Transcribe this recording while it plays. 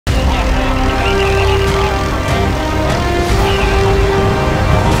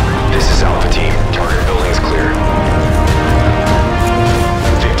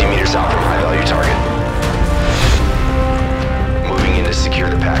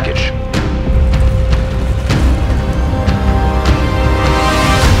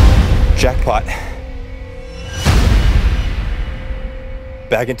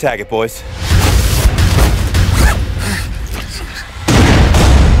I can tag it, boys.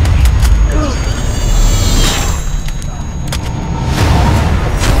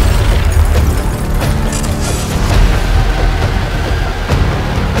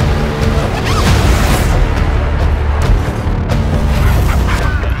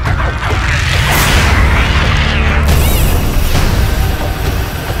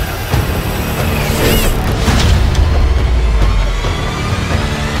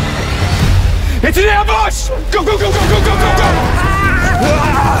 It's an ambush! Go, go, go, go, go, go, go,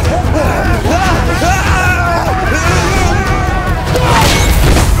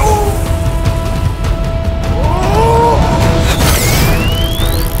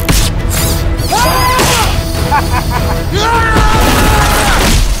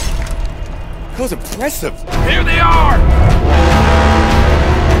 That was impressive. Here they are!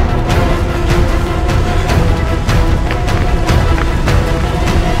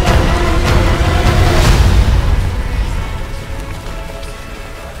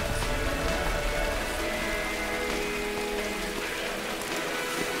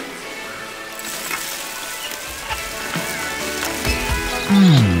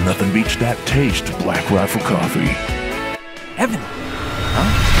 Nothing beats that taste of Black Rifle coffee. Evan!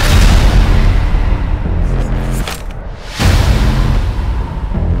 Huh?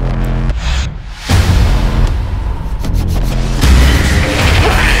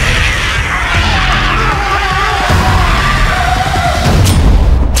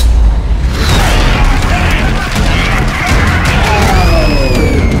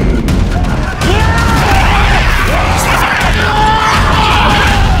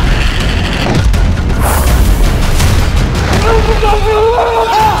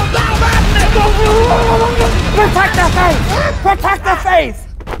 Protect the face! Protect the face!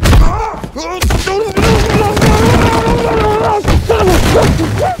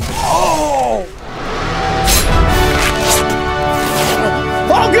 Oh!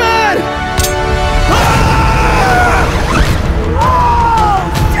 All good!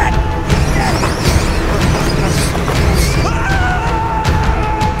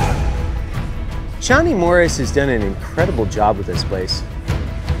 Johnny Morris has done an incredible job with this place.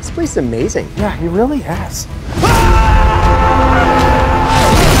 This place is amazing. Yeah, he really has.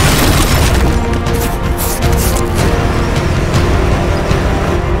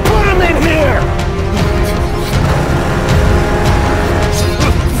 Put him in here!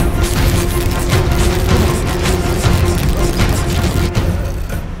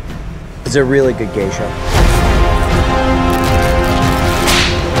 It's a really good gay show.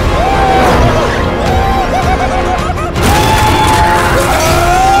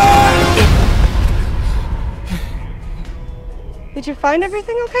 Did you find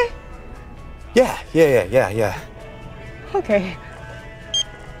everything okay? Yeah. Okay.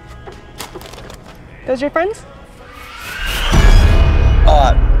 Those your friends?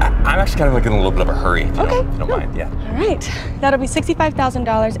 I'm actually kind of like in a little bit of a hurry, if you don't mind. Yeah. All right. That'll be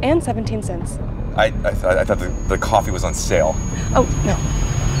 $65,000 and 17 cents. I thought the coffee was on sale. Oh, no.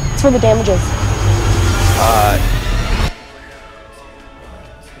 It's for the damages.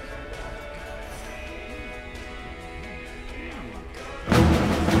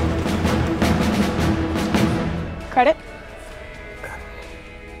 Credit?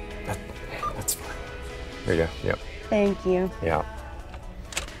 That's fine. There you go. Yep. Thank you. Yeah.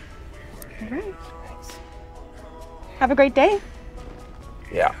 All right. Have a great day.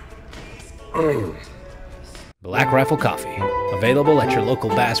 Yeah. Black Rifle Coffee. Available at your local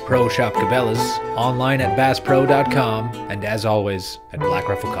Bass Pro Shop Cabela's, online at basspro.com, and as always, at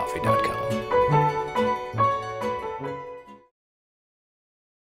blackriflecoffee.com.